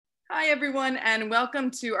Hi, everyone, and welcome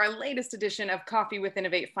to our latest edition of Coffee with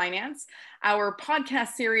Innovate Finance, our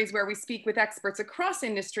podcast series where we speak with experts across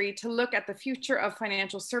industry to look at the future of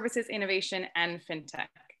financial services, innovation, and fintech.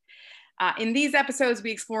 In these episodes,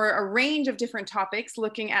 we explore a range of different topics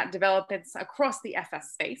looking at developments across the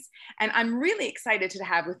FS space. And I'm really excited to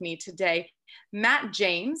have with me today Matt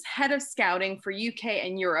James, Head of Scouting for UK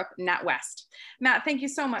and Europe, NatWest. Matt, thank you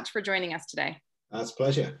so much for joining us today. It's a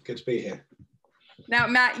pleasure. Good to be here. Now,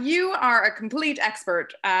 Matt, you are a complete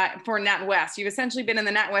expert for NatWest. You've essentially been in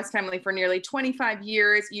the NatWest family for nearly 25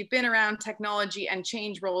 years. You've been around technology and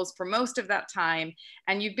change roles for most of that time,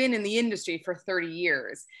 and you've been in the industry for 30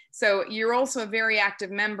 years. So you're also a very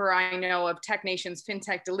active member, I know, of TechNation's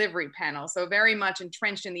FinTech Delivery Panel, so very much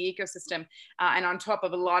entrenched in the ecosystem and on top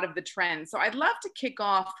of a lot of the trends. So I'd love to kick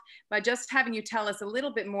off by just having you tell us a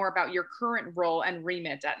little bit more about your current role and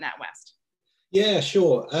remit at NatWest. Yeah,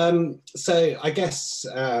 sure. So I guess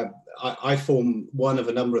I form one of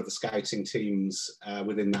a number of the scouting teams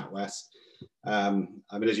within NatWest. I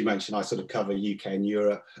mean, as you mentioned, I sort of cover UK and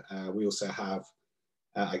Europe. We also have,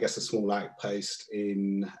 I guess, a small outpost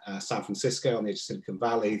in San Francisco on the edge of Silicon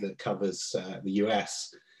Valley that covers the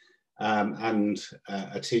US, and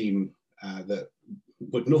a team that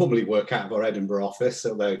would normally work out of our Edinburgh office,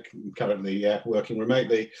 although currently working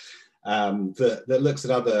remotely. That looks at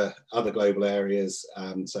other global areas,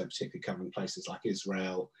 so particularly covering places like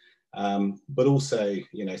Israel, but also,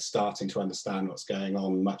 starting to understand what's going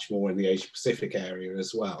on much more in the Asia Pacific area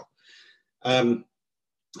as well.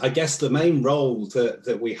 I guess the main role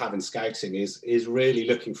that we have in scouting is really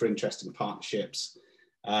looking for interesting partnerships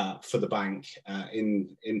for the bank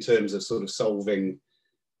in terms of sort of solving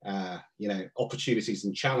opportunities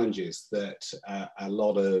and challenges that a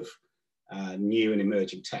lot of new and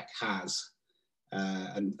emerging tech has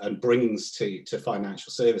and brings to financial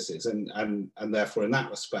services, and therefore in that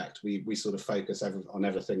respect we sort of focus on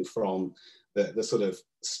everything from the sort of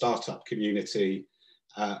startup community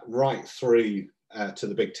right through to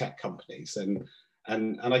the big tech companies, and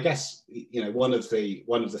I guess one of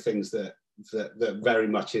the things that very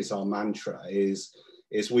much is our mantra is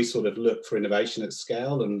we sort of look for innovation at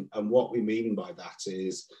scale, and what we mean by that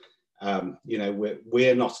is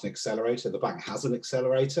we're not an accelerator. The bank has an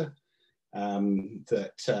accelerator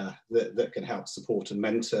that can help support and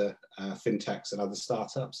mentor fintechs and other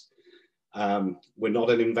startups. We're not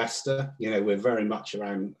an investor. We're very much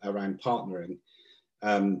around partnering.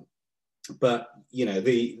 But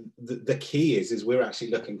the key is we're actually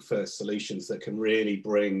looking for solutions that can really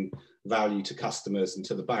bring value to customers and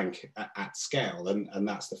to the bank at scale, and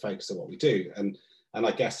that's the focus of what we do. And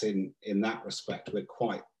I guess in that respect, we're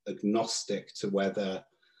quite agnostic to whether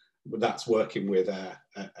that's working with a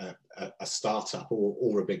startup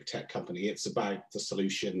or a big tech company. It's about the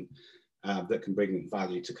solution that can bring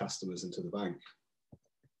value to customers and to the bank.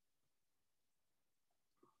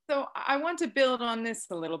 So I want to build on this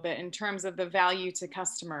a little bit in terms of the value to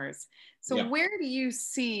customers. So yeah. Where do you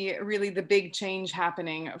see really the big change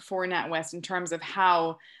happening for NatWest in terms of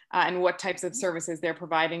how and what types of services they're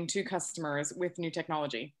providing to customers with new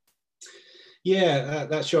technology? Yeah,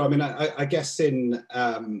 that's sure. I mean, I guess in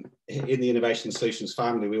the Innovation Solutions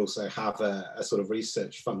family, we also have a sort of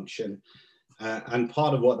research function. And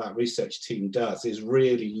part of what that research team does is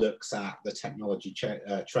really looks at the technology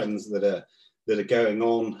trends that are going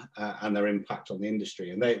on and their impact on the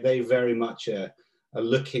industry. And they very much are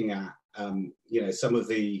looking at some of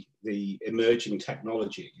the emerging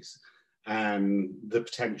technologies and the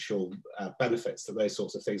potential benefits that those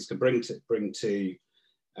sorts of things can bring to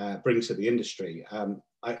the industry.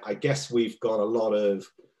 I guess we've got a lot of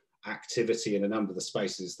activity in a number of the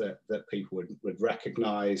spaces that people would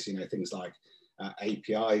recognise, things like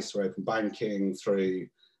APIs for open banking, through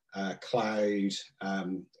cloud,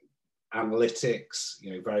 analytics,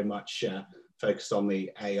 very much focused on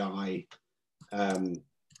the AI and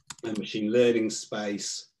machine learning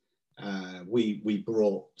space. We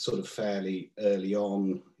brought sort of fairly early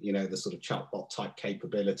on, the sort of chatbot type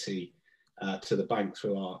capability to the bank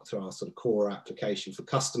through our sort of core application for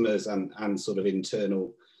customers and sort of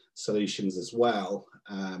internal solutions as well,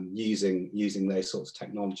 using those sorts of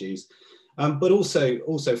technologies, but also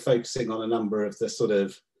focusing on a number of the sort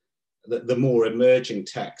of the more emerging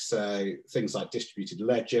tech, so things like distributed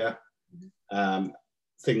ledger,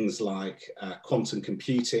 things like quantum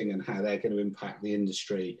computing and how they're going to impact the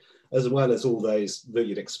industry, as well as all those that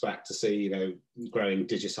you'd expect to see, growing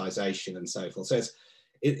digitization and so forth. So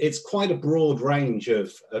it's quite a broad range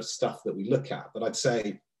of stuff that we look at, but I'd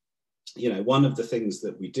say, one of the things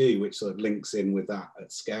that we do, which sort of links in with that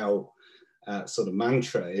at scale sort of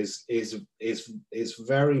mantra, is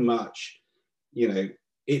very much,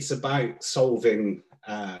 it's about solving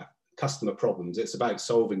customer problems. It's about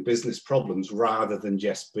solving business problems rather than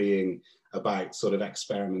just being about sort of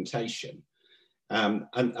experimentation.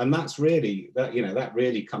 And that's really that, you know, that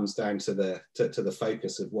really comes down to the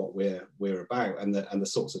focus of what we're about and the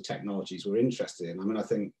sorts of technologies we're interested in. I mean, I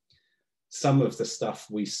think some of the stuff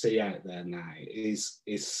we see out there now is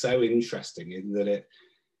so interesting in that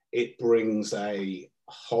it brings a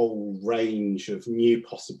whole range of new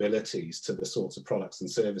possibilities to the sorts of products and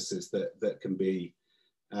services that can be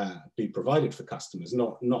provided for customers.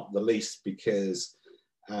 Not the least because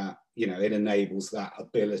you know, it enables that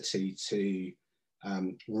ability to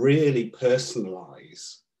really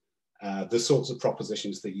personalize the sorts of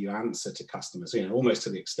propositions that you answer to customers, you know, almost to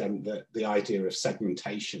the extent that the idea of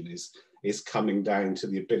segmentation is coming down to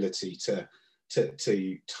the ability to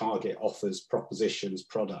target offers, propositions,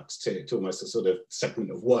 products to almost a sort of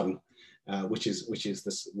segment of one, which is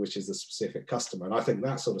the specific customer. And I think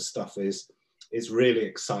that sort of stuff is really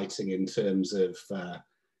exciting in terms of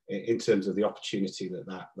the opportunity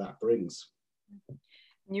that brings.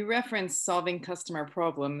 You referenced solving customer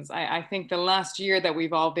problems. I think the last year that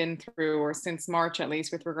we've all been through, or since March at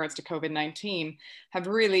least, with regards to COVID-19, have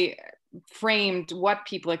really framed what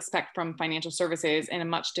people expect from financial services in a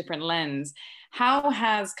much different lens. How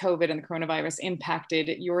has COVID and the coronavirus impacted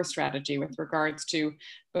your strategy with regards to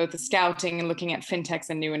both the scouting and looking at fintechs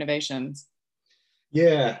and new innovations?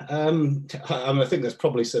 Yeah, I think there's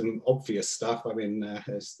probably some obvious stuff. I mean,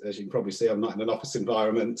 as you can probably see, I'm not in an office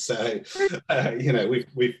environment, so you know,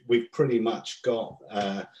 we've pretty much got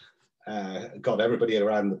everybody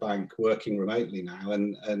around the bank working remotely now,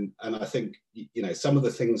 and I think, you know, some of the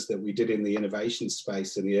things that we did in the innovation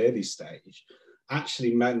space in the early stage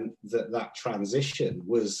actually meant that transition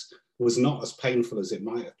was not as painful as it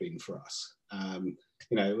might have been for us. You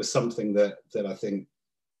know, it was something that I think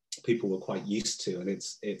people were quite used to, and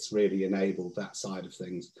it's really enabled that side of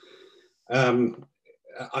things.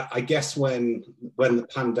 I guess when the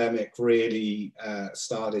pandemic really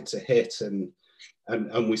started to hit and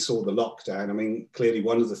we saw the lockdown, I mean, clearly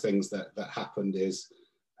one of the things that happened is,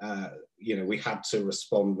 you know, we had to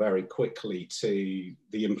respond very quickly to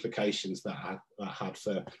the implications that had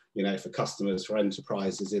for, you know, for customers, for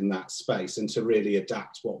enterprises in that space, and to really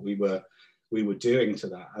adapt what we were doing to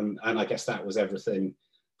that. And I guess that was everything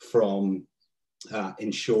from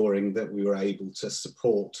ensuring that we were able to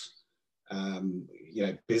support you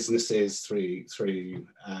know, businesses through the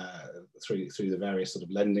various sort of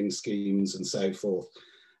lending schemes and so forth,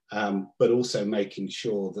 but also making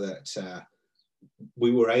sure that we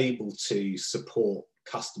were able to support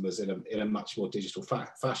customers in a much more digital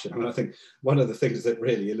fashion. I mean, I think one of the things that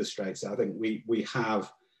really illustrates it, I think we'd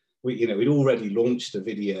already launched a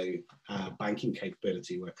video banking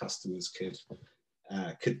capability where customers could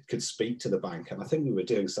speak to the bank, and I think we were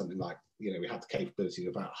doing something like, you know, we had the capability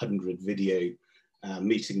of about 100 video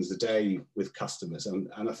meetings a day with customers, and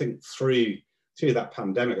I think through that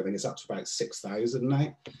pandemic, I think it's up to about 6,000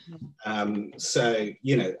 now. So,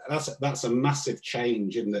 you know, that's a massive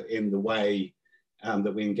change in the way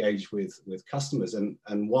that we engage with customers, and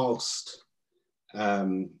whilst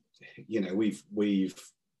you know, we've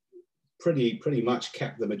pretty much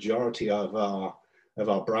kept the majority of our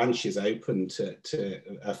branches open for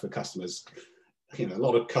customers. You know, a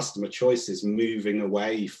lot of customer choices moving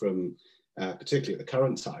away from, particularly at the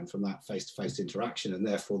current time, from that face-to-face interaction, and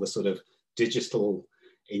therefore the sort of digital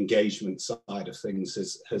engagement side of things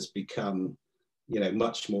has become, you know,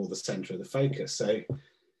 much more the centre of the focus. So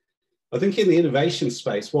I think in the innovation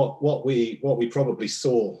space, what we probably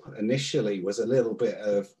saw initially was a little bit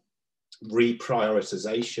of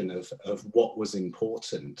reprioritization of what was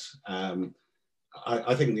important.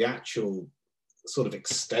 I think the actual sort of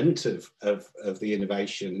extent of the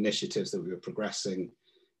innovation initiatives that we were progressing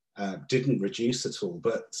didn't reduce at all,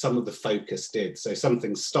 but some of the focus did. So some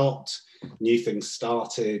things stopped, new things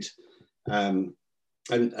started, and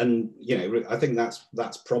you know, I think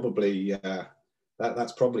that's probably how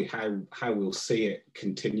we'll see it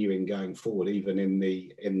continuing going forward, even in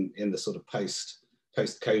the sort of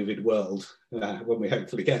post-COVID world, when we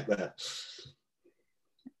hopefully get there.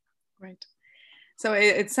 Right. So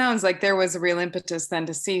it sounds like there was a real impetus then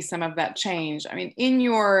to see some of that change. I mean, in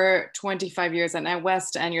your 25 years at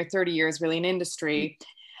NatWest and your 30 years really in industry,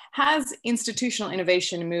 has institutional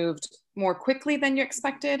innovation moved more quickly than you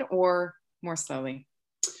expected or more slowly?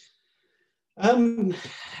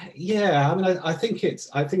 Yeah, I mean, I think it's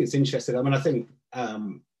interesting. I mean, I think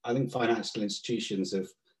financial institutions have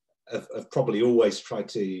probably always tried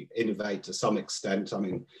to innovate to some extent. I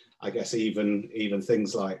mean, I guess even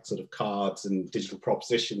things like sort of cards and digital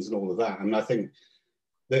propositions and all of that. And I think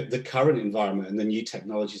the current environment and the new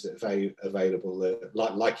technologies that are available,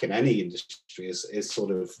 like in any industry, is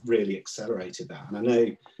sort of really accelerated that. And I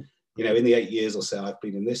know, you know, in the 8 years or so I've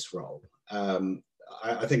been in this role,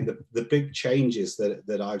 I think the big changes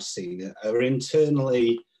that I've seen are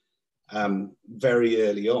internally very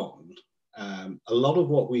early on. A lot of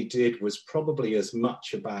what we did was probably as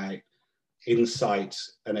much about insight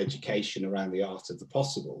and education around the art of the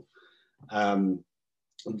possible than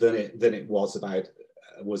it was about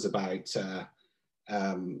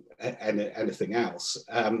anything else.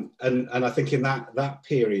 And I think in that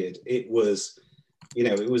period, it was, you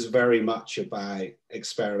know, it was very much about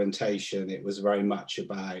experimentation. It was very much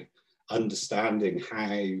about understanding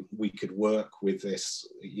how we could work with this,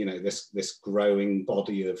 you know, this growing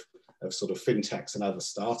body of sort of fintechs and other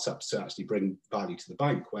startups to actually bring value to the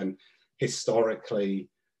bank, when historically,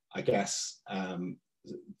 I guess,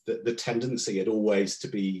 the tendency had always to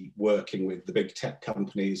be working with the big tech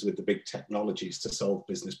companies, with the big technologies to solve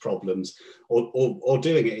business problems, or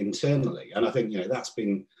doing it internally. And I think, you know, that's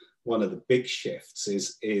been one of the big shifts,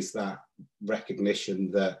 is that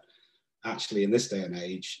recognition that actually in this day and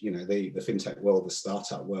age, you know, the fintech world, the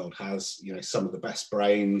startup world has, you know, some of the best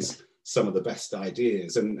brains, some of the best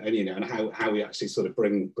ideas, and you know, and how we actually sort of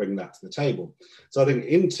bring that to the table. So I think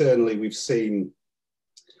internally we've seen,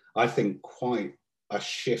 I think, quite a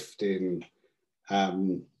shift in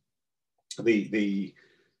the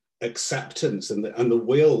acceptance and the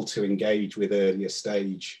will to engage with earlier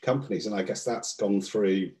stage companies. And I guess that's gone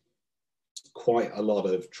through quite a lot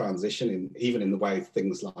of transition, even in the way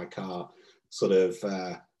things like our sort of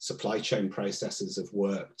supply chain processes have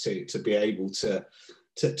worked to be able to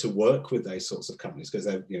work with those sorts of companies, because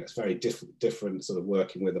they're, you know, it's very different sort of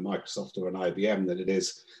working with a Microsoft or an IBM than it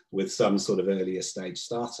is with some sort of earlier stage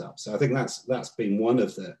startup. So I think that's been one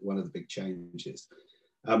of the big changes.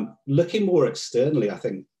 Looking more externally, I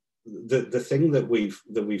think the thing that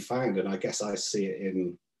we've found, and I guess I see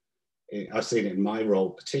it I've seen it in my role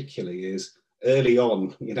particularly, is early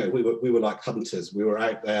on, you know, we were like hunters. We were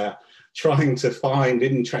out there trying to find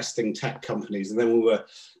interesting tech companies, and then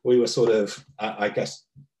we were sort of, I guess,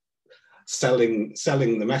 selling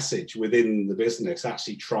the message within the business,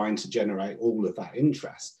 actually trying to generate all of that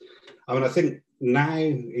interest. I mean, I think now,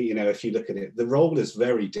 you know, if you look at it, the role is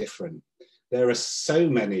very different. There are so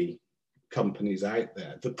many companies out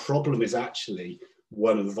there. The problem is actually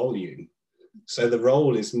one of volume. So the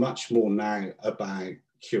role is much more now about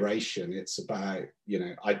curation. It's about, you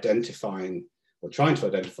know, identifying or trying to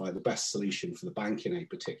identify the best solution for the bank in a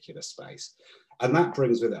particular space. And that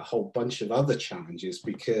brings with it a whole bunch of other challenges,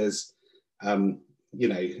 because, you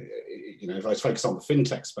know, if I focus on the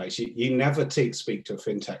fintech space, you never speak to a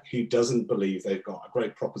fintech who doesn't believe they've got a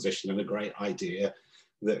great proposition and a great idea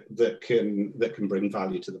that can bring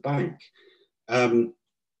value to the bank.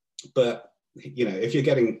 But, you know, if you're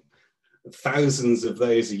getting thousands of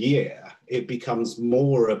those a year, it becomes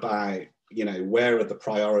more about, you know, where are the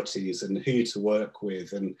priorities and who to work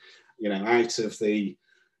with, and, you know, out of the,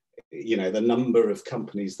 you know, the number of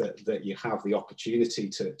companies that you have the opportunity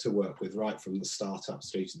to work with, right from the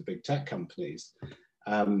startups through to the big tech companies,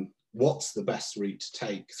 what's the best route to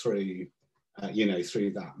take through, you know,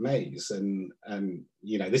 through that maze. And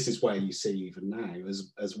you know, this is where you see even now,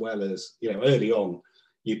 as well as, you know, early on,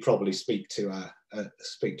 you'd probably speak to a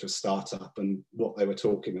startup, and what they were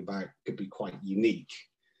talking about could be quite unique.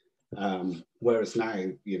 Whereas now,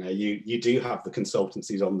 you know, you do have the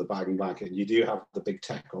consultancies on the bandwagon, you do have the big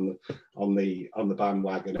tech on the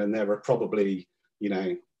bandwagon, and there are probably, you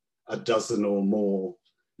know, a dozen or more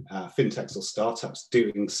fintechs or startups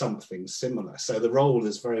doing something similar. So the role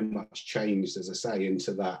has very much changed, as I say,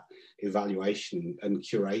 into that evaluation and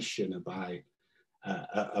curation about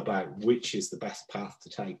which is the best path to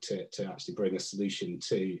take to actually bring a solution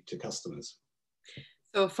to customers.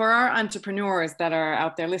 So for our entrepreneurs that are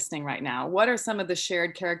out there listening right now, what are some of the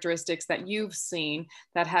shared characteristics that you've seen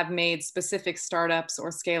that have made specific startups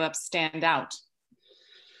or scale-ups stand out?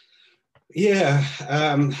 Yeah,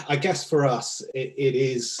 I guess for us, it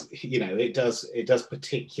is, you know, it does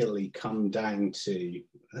particularly come down to, you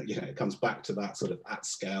know, it comes back to that sort of at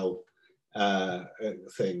scale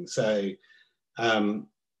thing. So,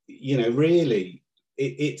 you know, really,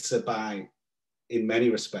 it's about, in many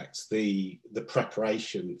respects, the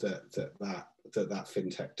preparation that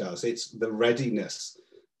fintech does. It's the readiness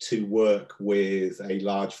to work with a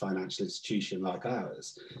large financial institution like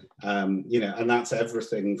ours, you know, and that's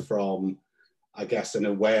everything from, I guess, an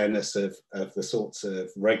awareness of the sorts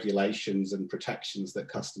of regulations and protections that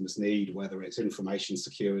customers need, whether it's information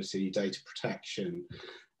security, data protection,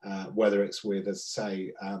 whether it's with, as I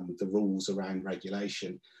say, the rules around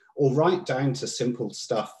regulation, or right down to simple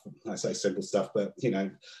stuff. I say simple stuff, but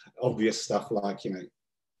obvious stuff like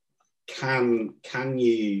can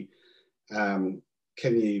you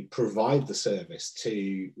provide the service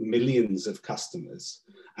to millions of customers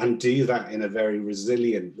and do that in a very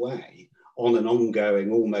resilient way on an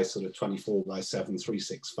ongoing, almost sort of 24/7,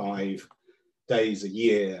 365 days a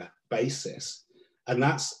year basis? And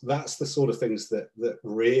that's the sort of things that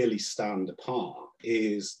really stand apart,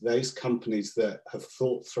 is those companies that have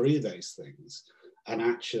thought through those things and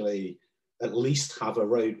actually at least have a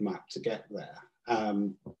roadmap to get there.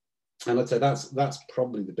 And I'd say that's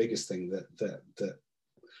probably the biggest thing that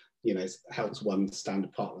helps one stand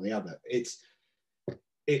apart from the other.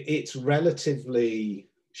 It's relatively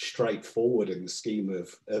straightforward in the scheme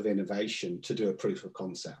of innovation to do a proof of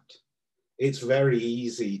concept. It's very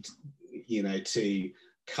easy to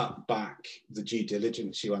cut back the due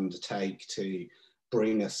diligence you undertake to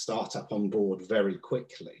bring a startup on board very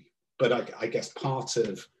quickly. But I guess part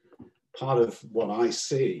of what I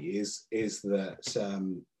see is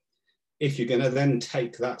that if you're going to then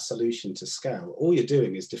take that solution to scale, all you're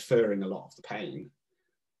doing is deferring a lot of the pain.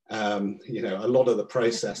 A lot of the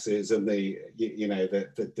processes and the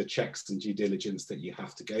checks and due diligence that you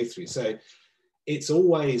have to go through. So it's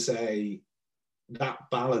always that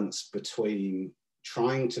balance between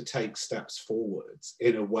trying to take steps forwards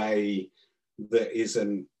in a way that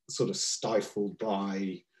isn't sort of stifled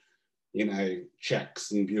by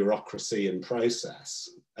checks and bureaucracy and process,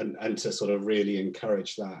 and to sort of really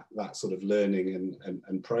encourage that sort of learning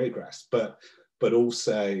and progress, but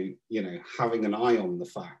also having an eye on the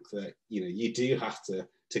fact that you do have to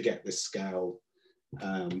get this scale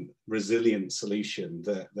resilient solution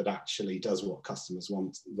that actually does what customers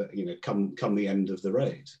want, that come the end of the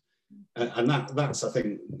road. And that's, I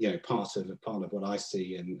think, part of what I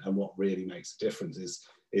see and what really makes a difference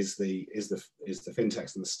is the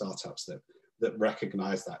fintechs and the startups that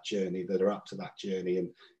recognize that journey, that are up to that journey,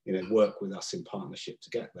 and work with us in partnership to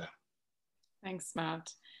get there. Thanks,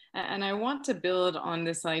 Matt. And I want to build on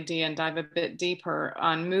this idea and dive a bit deeper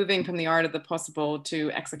on moving from the art of the possible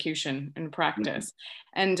to execution and practice.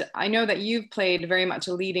 Mm-hmm. And I know that you've played very much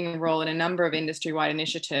a leading role in a number of industry-wide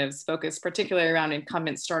initiatives focused particularly around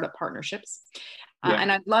incumbent startup partnerships. Yeah.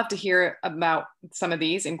 And I'd love to hear about some of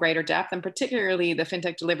these in greater depth, and particularly the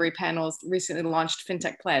FinTech Delivery Panel's recently launched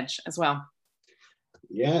FinTech Pledge as well.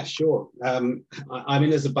 Yeah, sure. I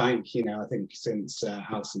mean, as a bank, I think since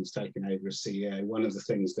Alison's taken over as CEO, one of the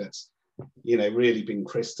things that's, really been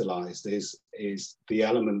crystallized is the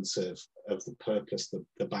elements of the purpose that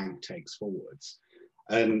the bank takes forwards.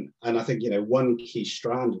 And I think, one key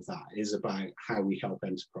strand of that is about how we help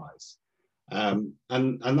enterprise. And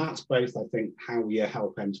that's both, I think, how we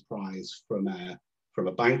help enterprise from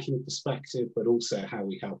a banking perspective, but also how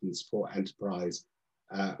we help and support enterprise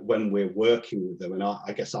when we're working with them, and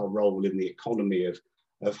I guess our role in the economy of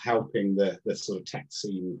helping the sort of tech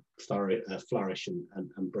scene flourish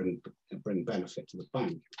and bring benefit to the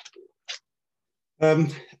bank.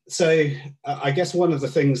 So I guess one of the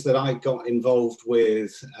things that I got involved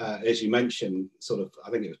with, as you mentioned, sort of,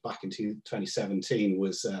 I think it was back in 2017,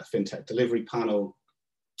 was FinTech Delivery Panel,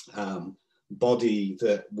 body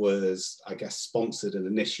that was, I guess, sponsored and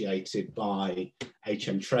initiated by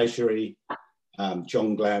HM Treasury.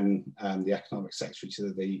 John Glenn, the Economic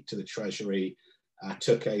Secretary to the Treasury,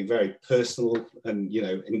 took a very personal and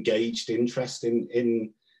engaged interest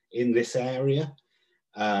in this area,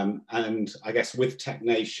 and I guess with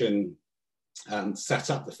TechNation set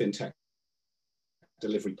up the FinTech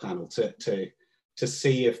Delivery Panel to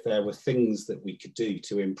see if there were things that we could do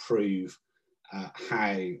to improve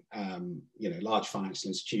how large financial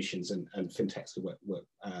institutions and fintechs could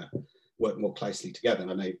work more closely together.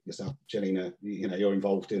 And I know yourself, Jelena, you're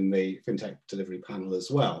involved in the FinTech Delivery Panel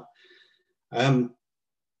as well. I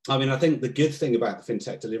mean, I think the good thing about the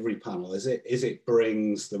FinTech Delivery Panel is it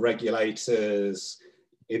brings the regulators,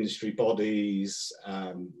 industry bodies,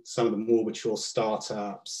 some of the more mature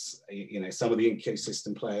startups, some of the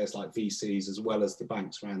ecosystem players like VCs, as well as the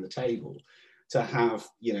banks around the table, to have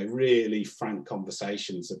really frank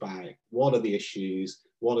conversations about what are the issues,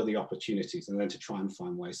 what are the opportunities, and then to try and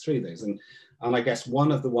find ways through those. And I guess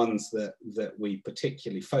one of the ones that we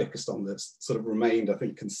particularly focused on that's sort of remained, I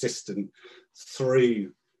think, consistent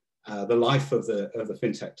through the life of the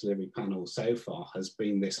FinTech Delivery Panel so far has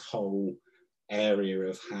been this whole area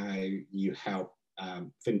of how you help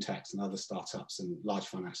fintechs and other startups and large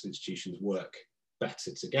financial institutions work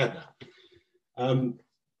better together.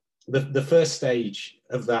 The first stage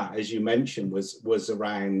of that, as you mentioned, was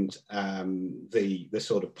around the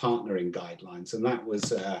sort of partnering guidelines, and that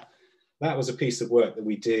was that was a piece of work that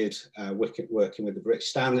we did working with the British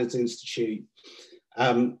Standards Institute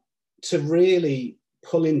to really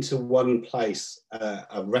pull into one place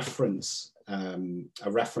a reference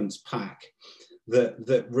pack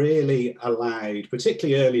that really allowed,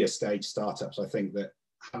 particularly earlier stage startups, I think, that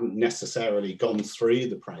haven't necessarily gone through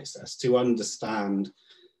the process, to understand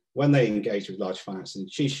when they engage with large financial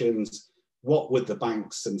institutions, what would the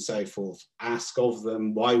banks and so forth ask of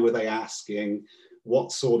them? Why were they asking?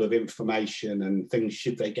 What sort of information and things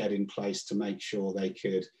should they get in place to make sure they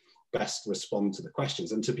could best respond to the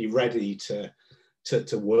questions, and to be ready to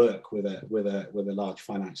work with a large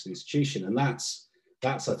financial institution? And that's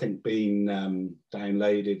I think been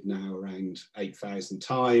downloaded now around 8,000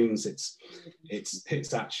 times.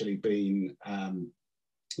 It's actually been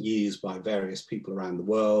used by various people around the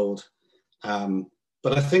world.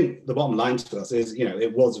 But I think the bottom line to us is,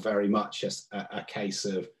 it was very much a case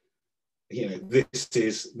of, this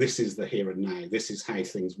is the here and now. This is how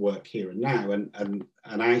things work here and now. And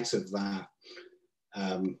out of that,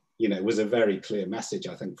 was a very clear message,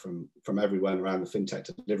 I think, from everyone around the FinTech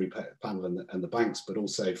Delivery Panel and the banks, but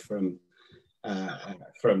also from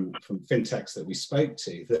fintechs that we spoke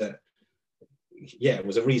to, that, it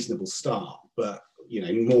was a reasonable start, but,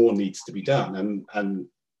 more needs to be done.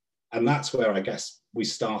 And that's where I guess we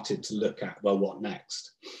started to look at, well, what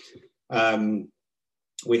next?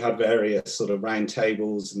 We had various sort of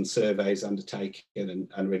roundtables and surveys undertaken,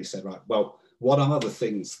 and really said, right, well, what are the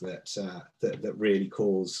things that really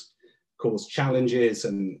cause challenges?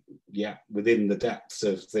 And within the depths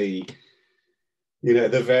of the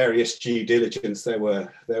various due diligence, there were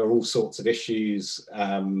all sorts of issues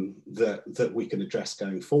that we can address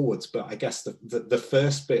going forwards. But I guess the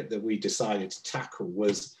first bit that we decided to tackle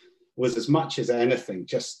was as much as anything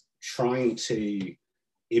just trying to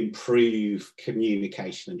improve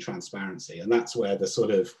communication and transparency. And that's where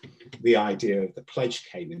the idea of the pledge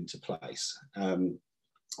came into place. And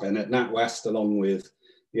at NatWest, along with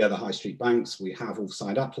the other high street banks, we have all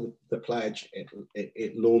signed up to the pledge.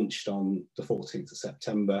 It launched on the 14th of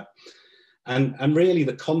September. And really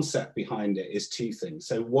the concept behind it is two things.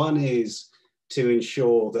 So one is to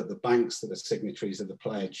ensure that the banks that are signatories of the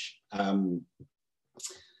pledge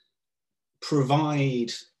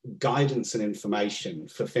provide guidance and information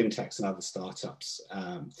for fintechs and other startups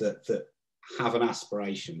that have an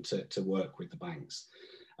aspiration to work with the banks.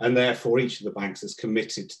 And therefore, each of the banks is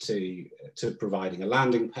committed to providing a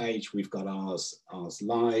landing page. We've got ours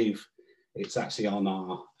live. It's actually on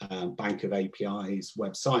our Bank of APIs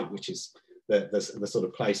website, which is the sort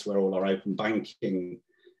of place where all our open banking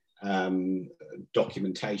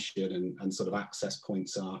documentation and sort of access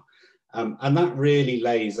points are. And that really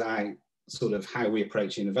lays out sort of how we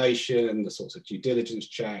approach innovation, the sorts of due diligence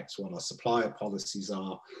checks, what our supplier policies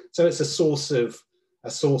are. So it's a source of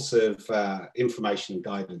information and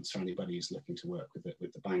guidance for anybody who's looking to work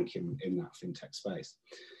with the bank in that fintech space.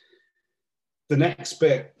 The next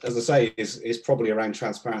bit, as I say, is probably around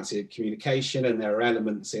transparency and communication, and there are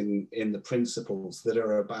elements in the principles that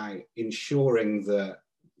are about ensuring that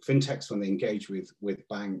fintechs, when they engage with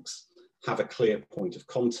banks, have a clear point of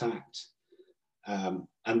contact.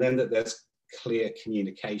 And then that there's clear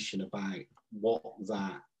communication about what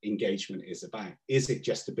that engagement is about. Is it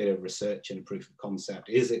just a bit of research and a proof of concept?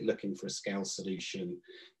 Is it looking for a scale solution?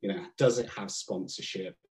 Does it have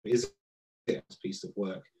sponsorship? Is it a piece of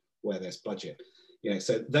work where there's budget?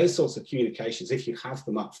 So those sorts of communications, if you have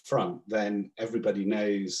them up front, then everybody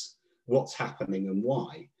knows what's happening and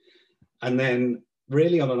why. And then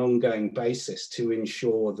really on an ongoing basis to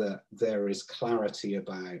ensure that there is clarity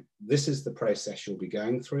about, this is the process you'll be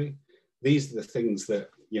going through. These are the things that,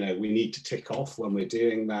 we need to tick off when we're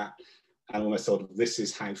doing that. And almost sort of, this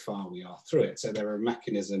is how far we are through it. So there are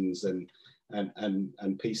mechanisms and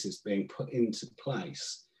pieces being put into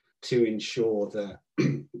place to ensure that,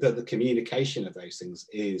 that the communication of those things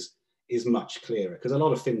is much clearer. Because a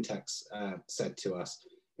lot of fintechs said to us,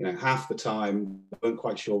 half the time, weren't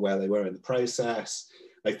quite sure where they were in the process.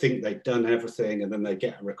 They think they've done everything, and then they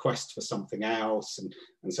get a request for something else.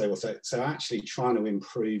 And so actually trying to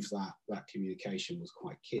improve that communication was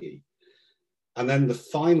quite key. And then the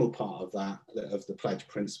final part of that, of the pledge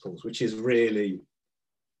principles, which is really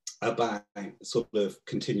about sort of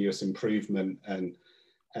continuous improvement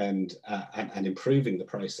and improving the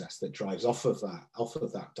process that drives off of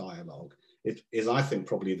that dialogue, it is, I think,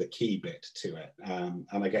 probably the key bit to it. And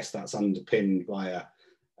I guess that's underpinned by a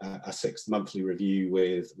 6th monthly review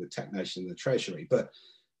with TechNation and the Treasury. But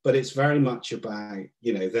it's very much about,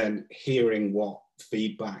 then hearing what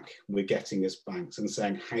feedback we're getting as banks and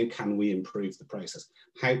saying, how can we improve the process?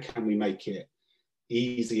 How can we make it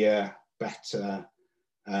easier, better,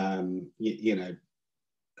 you know,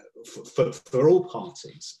 for all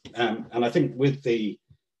parties. And I think with the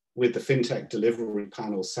FinTech delivery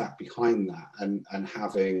panel sat behind that, and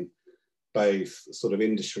having both sort of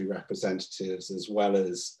industry representatives as well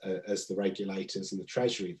as the regulators and the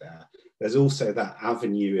Treasury there's also that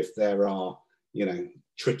avenue if there are, you know,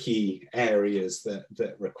 tricky areas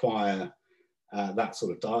that require that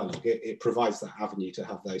sort of dialogue. It provides that avenue to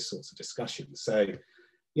have those sorts of discussions. So,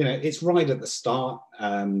 you know, it's right at the start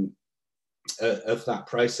of that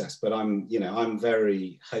process, but I'm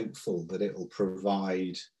very hopeful that it will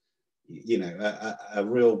provide, you know, a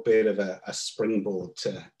real bit of a springboard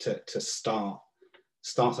to start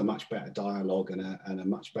a much better dialogue and a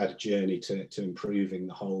much better journey to improving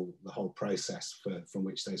the whole process from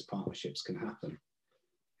which those partnerships can happen.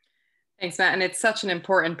 Thanks, Matt. And it's such an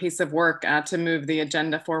important piece of work to move the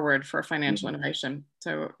agenda forward for financial innovation.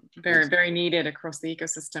 So very, very needed across the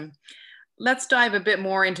ecosystem. Let's dive a bit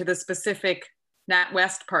more into the specific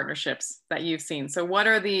NatWest partnerships that you've seen. So what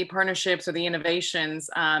are the partnerships or the innovations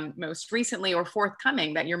most recently or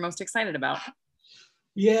forthcoming that you're most excited about?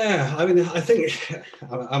 Yeah, I mean, I think,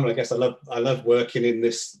 I guess I love working in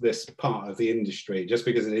this part of the industry just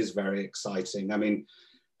because it is very exciting. I mean,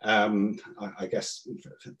 I guess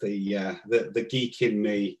the geek in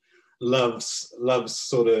me loves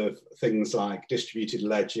sort of things like distributed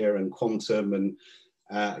ledger and quantum, and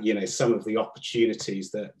you know, some of the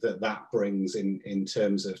opportunities that brings in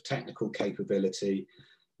terms of technical capability.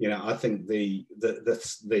 You know, I think the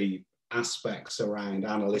aspects around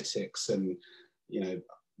analytics and, you know,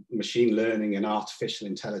 machine learning and artificial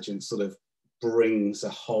intelligence sort of brings a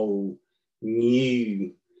whole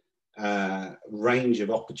new range of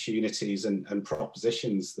opportunities and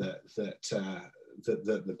propositions that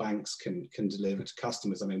the banks can deliver to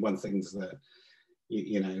customers. I mean, one thing that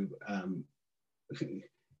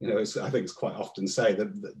I think it's quite often say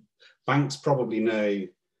that banks probably know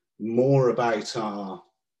more about our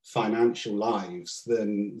financial lives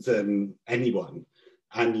than anyone,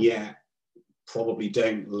 and yet probably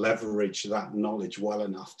don't leverage that knowledge well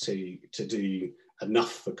enough to do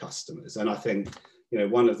enough for customers. And I think, you know,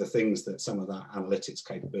 one of the things that some of that analytics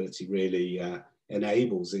capability really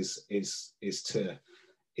enables is to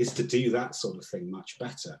do that sort of thing much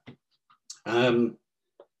better.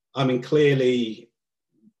 I mean, clearly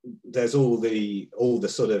there's all the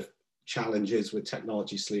sort of challenges with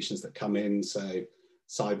technology solutions that come in, so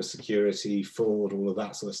cybersecurity, fraud, all of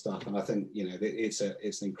that sort of stuff. And I think, you know, it's an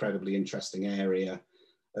incredibly interesting area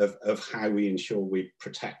of how we ensure we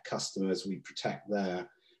protect customers, we protect their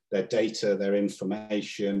data, their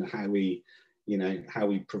information, how we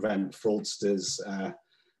prevent fraudsters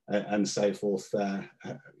and so forth,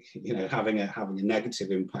 you know, having a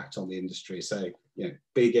negative impact on the industry. So, you know,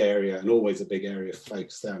 big area, and always a big area of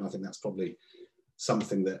focus there. And I think that's probably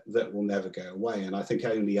something that will never go away. And I think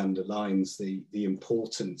only underlines the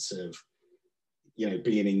importance of, you know,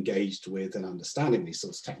 being engaged with and understanding these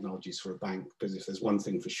sorts of technologies for a bank. Because if there's one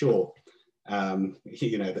thing for sure,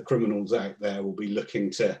 you know, the criminals out there will be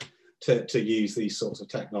looking to use these sorts of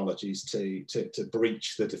technologies to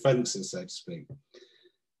breach the defences, so to speak.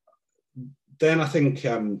 Then I think,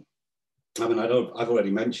 I mean, I've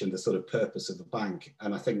already mentioned the sort of purpose of the bank,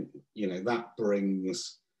 and I think, you know, that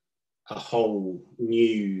brings a whole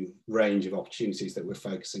new range of opportunities that we're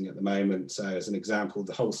focusing at the moment. So as an example,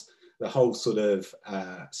 the whole sort of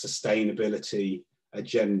sustainability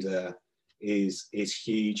agenda is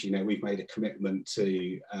huge. You know, we've made a commitment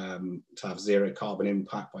to have zero carbon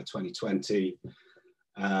impact by 2020,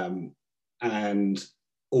 and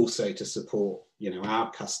also to support, you know, our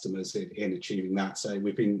customers in achieving that. So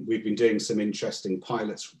we've been doing some interesting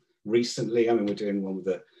pilots recently. I mean, we're doing one with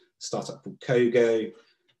a startup called Kogo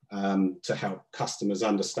to help customers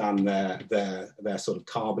understand their sort of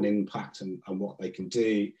carbon impact and what they can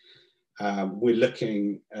do. We're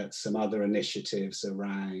looking at some other initiatives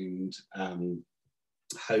around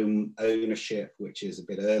home ownership, which is a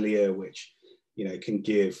bit earlier, which, you know, can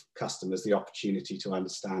give customers the opportunity to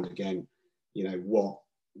understand again, you know, what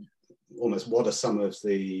are some of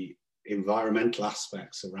the environmental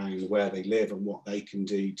aspects around where they live and what they can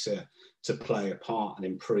do to play a part and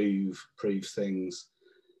improve things.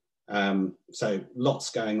 So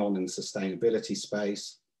lots going on in the sustainability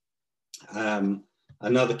space.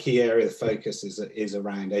 Another key area of focus is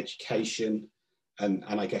around education and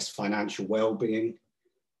I guess financial well-being.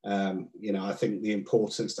 You know, I think the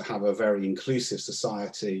importance to have a very inclusive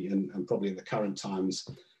society, and probably in the current times,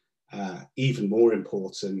 even more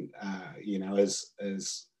important, you know, as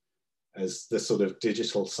the sort of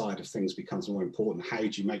digital side of things becomes more important. How do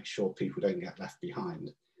you make sure people don't get left behind?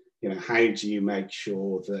 you know, how do you make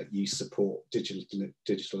sure that you support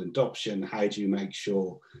digital adoption? How do you make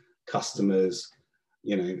sure customers,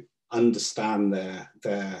 you know, understand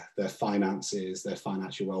their finances, their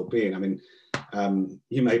financial well-being? I mean,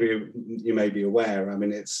 you may be aware. I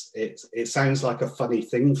mean, it sounds like a funny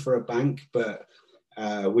thing for a bank, but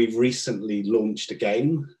we've recently launched a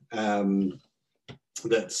game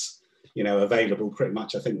that's, you know, available pretty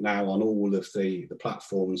much, I think, now on all of the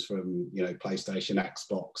platforms, from, you know, PlayStation,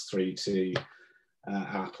 Xbox, through to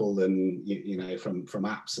Apple, and you know, from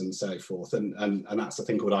apps and so forth, and that's a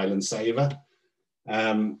thing called Island Saver.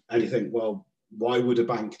 And you think, well, why would a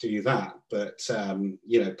bank do that? But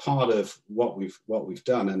you know, part of what we've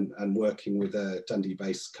done, and working with a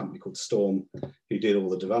Dundee-based company called Storm, who did all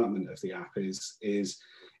the development of the app, is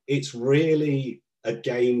it's really a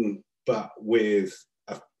game, but with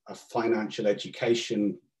a financial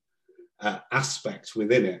education aspect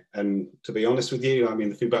within it. And to be honest with you, I mean,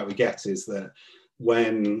 the feedback we get is that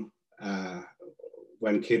when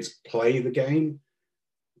kids play the game,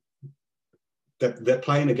 they're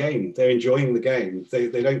playing a game, they're enjoying the game. They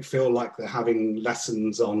don't feel like they're having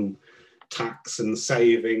lessons on tax and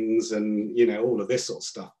savings and, you know, all of this sort of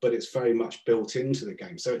stuff, but it's very much built into the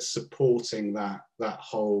game. So it's supporting that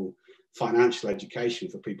whole financial education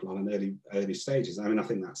for people on an early stages. I mean, I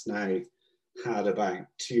think that's now had about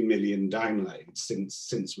 2 million downloads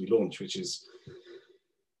since we launched, which is,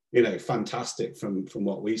 you know, fantastic from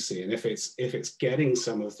what we see. And if it's getting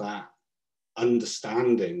some of that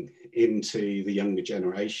understanding into the younger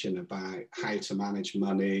generation about how to manage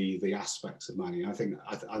money, the aspects of money, I think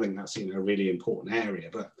that's, you know, a really important area.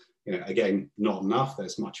 But, you know, again, not enough.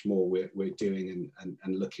 There's much more we're doing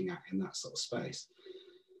and looking at in that sort of space.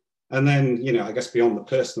 And then, you know, I guess beyond the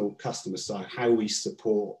personal customer side, how we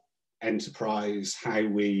support enterprise, how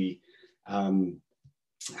we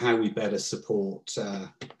better support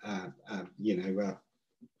you know,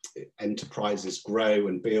 enterprises grow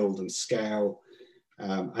and build and scale,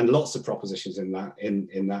 and lots of propositions in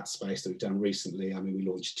that space that we've done recently. I mean, we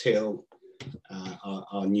launched Till,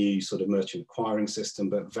 our new sort of merchant acquiring system,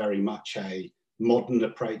 but very much a modern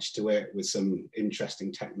approach to it, with some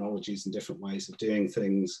interesting technologies and different ways of doing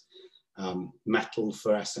things. Metal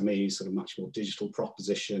for SMEs, sort of much more digital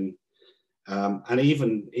proposition, and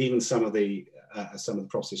even some of the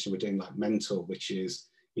proposition we're doing, like Mentor, which is,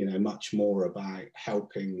 you know, much more about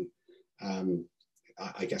helping,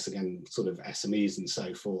 I guess, again, sort of SMEs and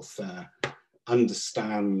so forth,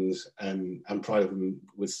 understand and provide them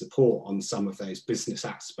with support on some of those business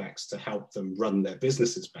aspects to help them run their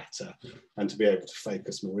businesses better and to be able to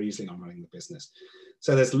focus more easily on running the business.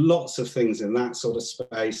 So there's lots of things in that sort of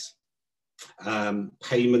space.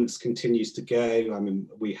 Payments continues to go. I mean,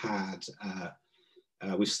 we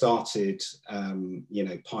started, you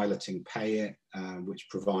know, piloting Pay It, which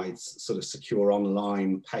provides sort of secure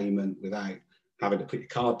online payment without having to put your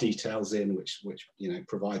card details in, which you know,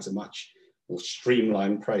 provides a much more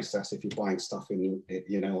streamlined process if you're buying stuff in,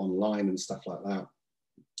 you know, online and stuff like that.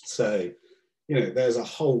 So, you know, there's a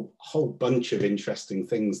whole bunch of interesting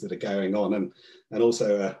things that are going on, and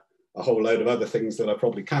also a whole load of other things that I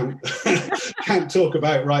probably can't talk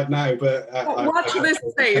about right now, but watch this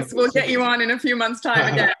space. We'll get you on in a few months'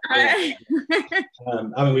 time again. Right?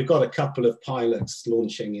 I mean, we've got a couple of pilots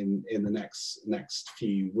launching in the next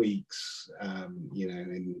few weeks, you know,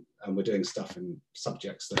 and we're doing stuff in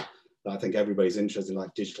subjects that I think everybody's interested in,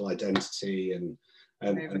 like digital identity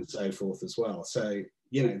and so forth as well. So,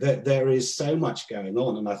 you know, there is so much going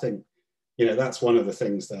on, and I think, you know, that's one of the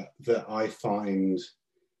things that I find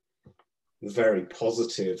very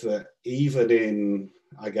positive, that even in,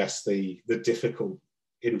 I guess, the difficult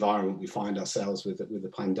environment we find ourselves with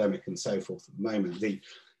the pandemic and so forth at the moment,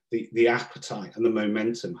 the appetite and the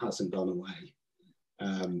momentum hasn't gone away.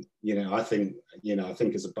 You know, I think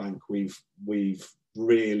as a bank, we've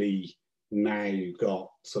really now got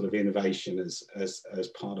sort of innovation as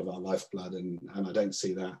part of our lifeblood, and I don't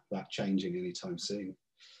see that changing anytime soon.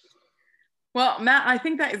 Well, Matt, I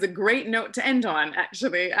think that is a great note to end on,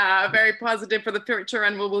 actually. Very positive for the future,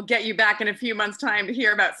 and we'll get you back in a few months' time to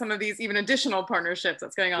hear about some of these even additional partnerships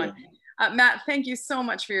that's going on. Yeah. Matt, thank you so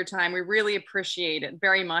much for your time. We really appreciate it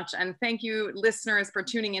very much. And thank you, listeners, for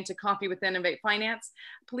tuning into Coffee with Innovate Finance.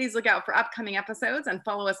 Please look out for upcoming episodes and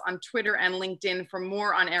follow us on Twitter and LinkedIn for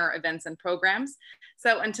more on-air events and programs.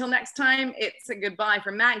 So until next time, it's a goodbye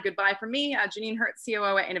from Matt, goodbye from me, Janine Hertz,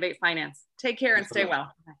 COO at Innovate Finance. Take care and stay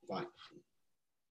well. Bye.